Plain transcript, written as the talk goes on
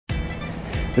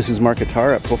This is Mark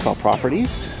Attar at Profile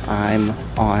Properties. I'm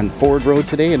on Ford Road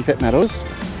today in Pitt Meadows,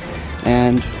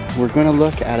 and we're going to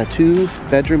look at a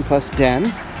 2-bedroom plus den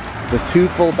with 2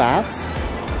 full baths,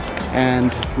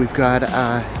 and we've got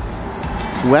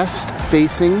west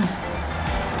facing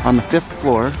on the 5th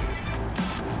floor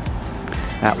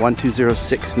at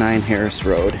 12069 Harris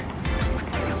Road.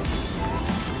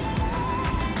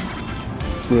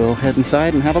 We'll head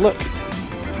inside and have a look.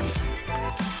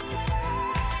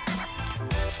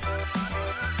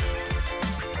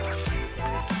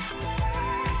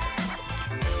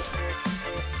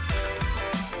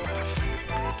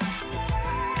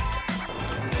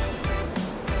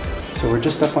 So we're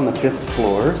just up on the 5th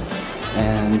floor,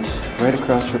 and right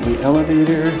across from the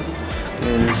elevator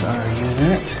is our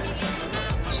unit.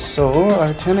 So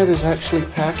our tenant is actually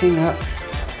packing up,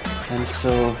 and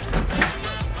so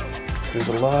there's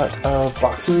a lot of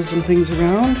boxes and things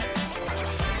around,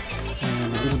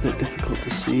 and a little bit difficult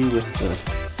to see with the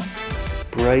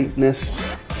brightness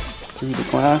through the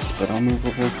glass, but I'll move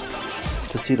over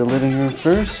to see the living room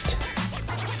first.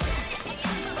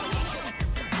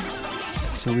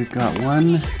 So we've got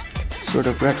one sort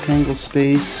of rectangle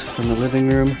space from the living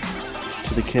room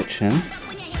to the kitchen.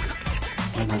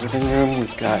 In the living room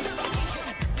we've got a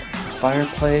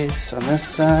fireplace on this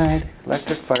side,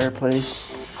 electric fireplace,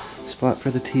 spot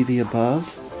for the TV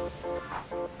above.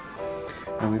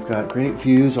 And we've got great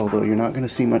views, although you're not going to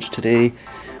see much today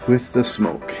with the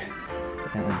smoke.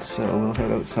 And so we'll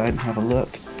head outside and have a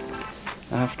look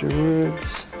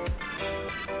afterwards.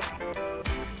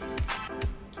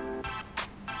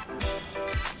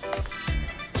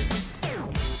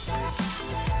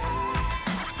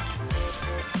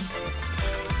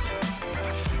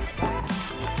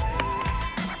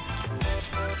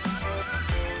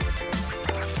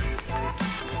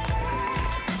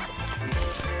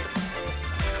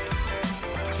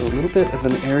 So a little bit of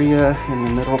an area in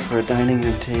the middle for a dining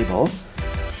room table.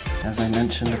 As I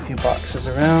mentioned, a few boxes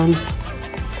around.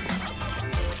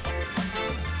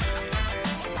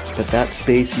 But that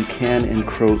space you can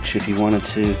encroach if you wanted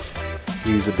to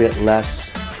use a bit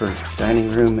less for dining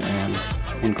room and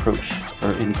encroach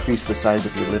or increase the size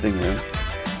of your living room.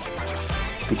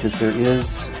 Because there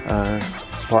is a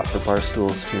spot for bar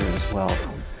stools here as well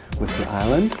with the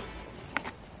island.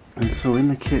 And so in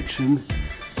the kitchen,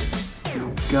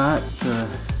 we've got the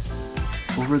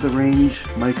over-the-range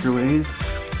microwave,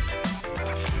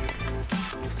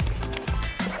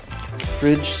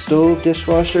 fridge, stove,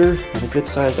 dishwasher, and a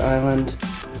good-sized island.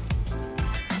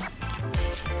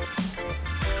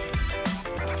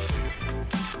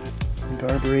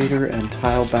 Carburetor and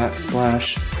tile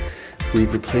backsplash.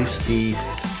 We've replaced the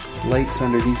lights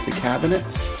underneath the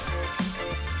cabinets,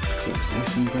 so it's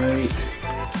nice and bright.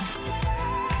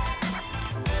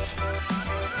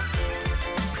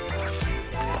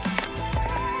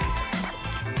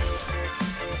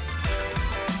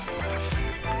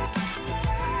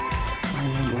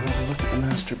 And we'll have a look at the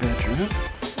master bedroom.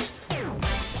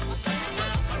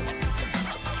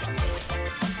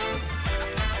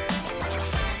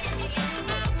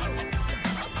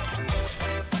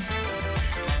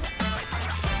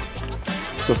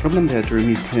 So from the bedroom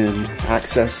you can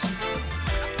access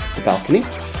the balcony.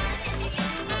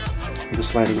 With a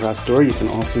sliding glass door, you can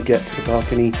also get to the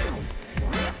balcony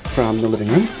from the living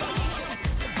room.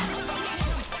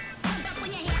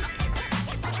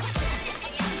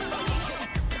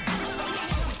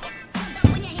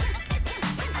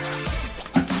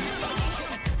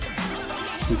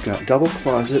 We've got double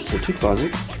closets, or 2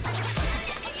 closets.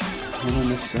 One on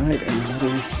this side and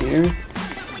another here.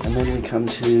 And then we come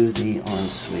to the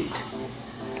ensuite.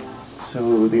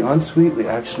 So the ensuite, we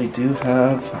actually do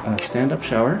have a stand-up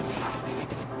shower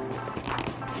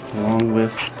along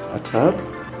with a tub.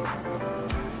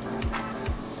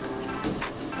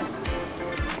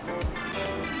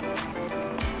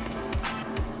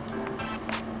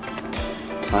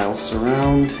 Tile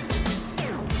surround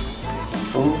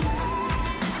on both.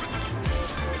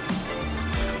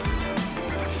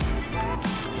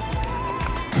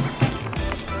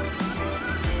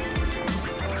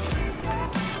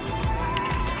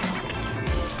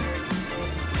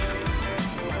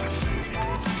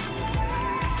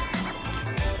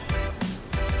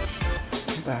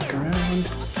 Back around.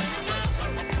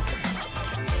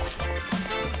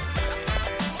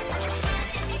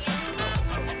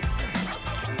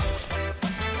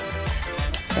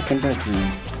 Second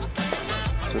bedroom.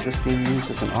 So just being used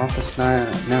as an office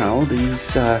now.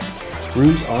 These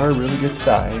rooms are really good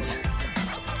size.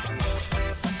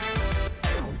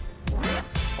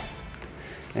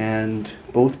 And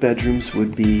both bedrooms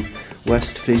would be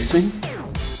west facing.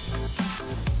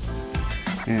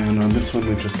 And on this one,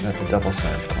 we've just got the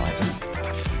double-sized closet.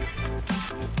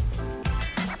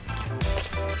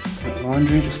 Put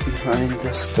laundry just behind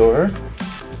this door.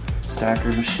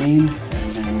 Stacker machine,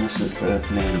 and then this is the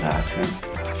main bathroom.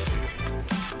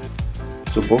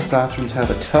 So both bathrooms have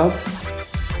a tub.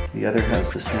 The other has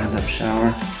the stand-up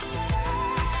shower.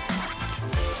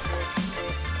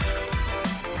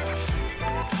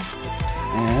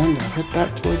 And I'll head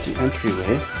back towards the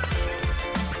entryway.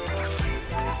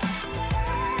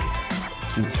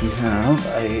 Since we have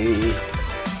a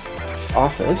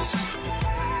office,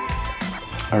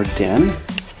 our den,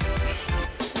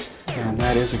 and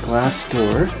that is a glass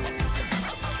door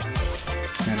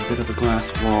and a bit of a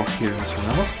glass wall here as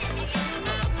well.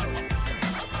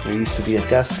 There used to be a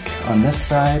desk on this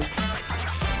side,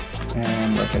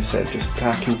 and like I said, just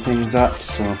packing things up,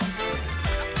 so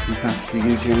you have to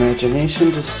use your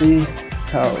imagination to see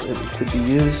how it could be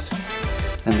used.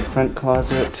 And the front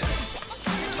closet,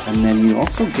 and then you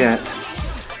also get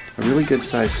a really good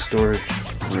sized storage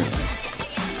room.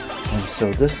 And so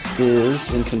this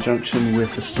is in conjunction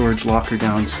with the storage locker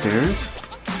downstairs,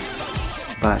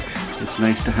 but it's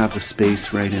nice to have the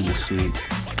space right in the suite.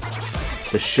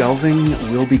 The shelving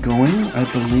will be going, I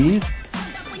believe.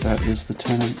 That is the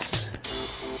tenant's.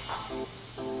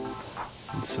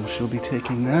 And so she'll be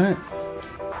taking that.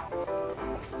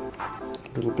 A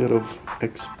little bit of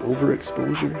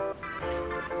overexposure.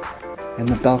 And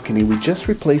the balcony, we just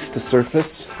replaced the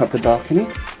surface of the balcony.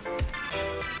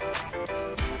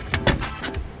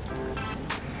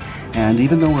 And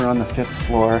even though we're on the 5th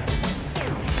floor,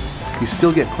 you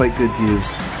still get quite good views.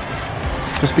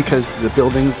 Just because the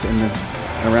buildings in the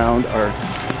around are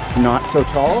not so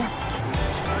tall.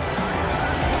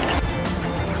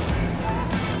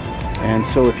 And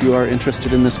so if you are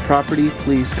interested in this property,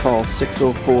 please call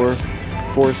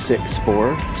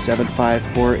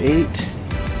 604-464-7548.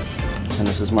 And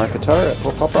this is Mark Attar at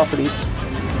Profile Properties.